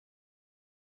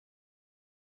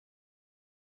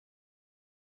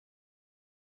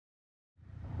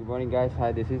Good morning guys,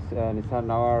 hi, this is Nissan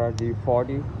Navara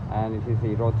D40 and it is a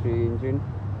Euro 3 engine.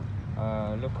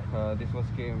 Look, this was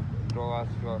draw us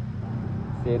to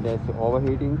say there's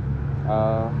overheating.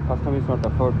 Customer is not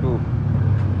afford to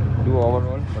do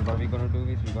overall, but what we're going to do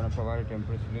is we're going to provide a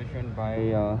temporary solution by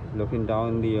looking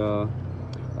down the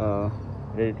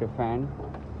radiator fan.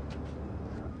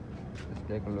 Let's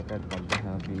take a look at what they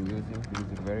have been using. This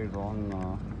is a very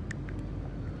wrong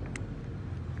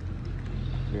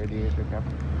radiator cap.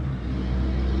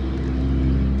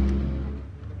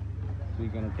 So we're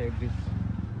gonna take this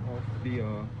off the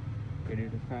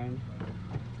radiator fan,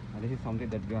 and this is something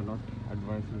that we are not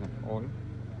advising at all,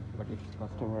 but it's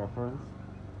customer reference.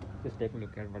 Just take a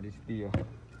look at what is the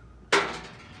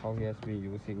how he has been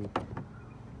using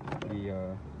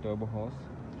the turbo hose,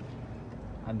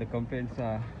 and the complaints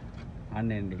are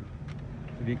unending.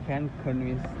 So we can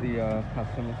convince the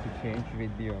customers to change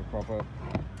with the proper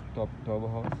top turbo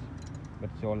hose, but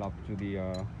it's all up to the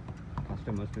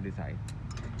customers to decide.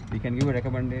 We can give a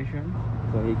recommendation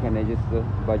so he can adjust the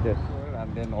budget,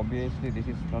 and then obviously this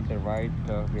is not the right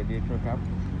radiator cap,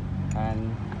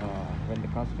 and when the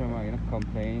customer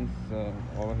complains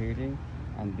overheating,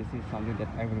 and this is something that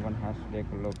everyone has to take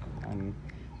a look, and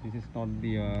this is not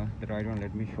the right one.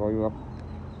 Let me show you up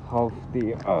how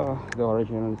the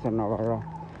original Nissan Navara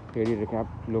radiator cap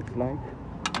looks like.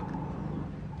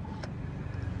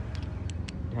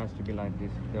 It has to be like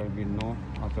this. There will be no,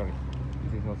 oh sorry,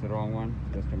 this was the wrong one.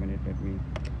 Just a minute, let me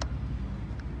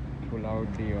pull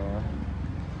out the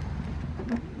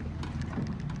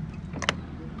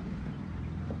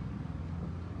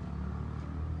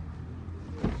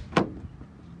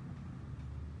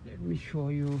let me show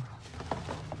you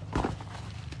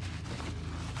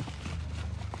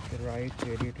the right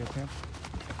radiator cap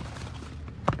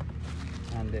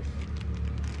and this.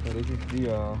 So this is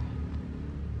the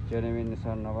genuine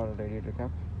Nissan Navara radiator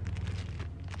cap.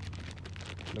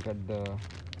 Look at the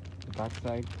back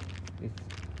side. It's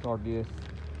totally a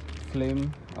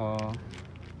slim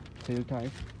seal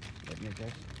type. Let me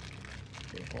just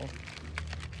take off.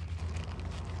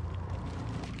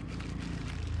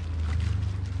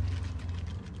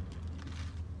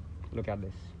 Look at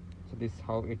this. So this is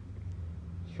how it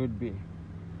should be.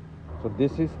 So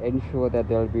this is ensure that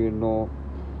there will be no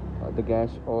the gas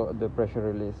or the pressure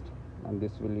released, and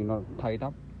this will tight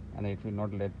up, and it will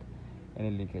not let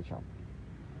any leakage up.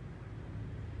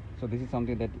 So this is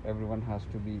something that everyone has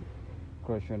to be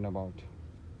questioned about.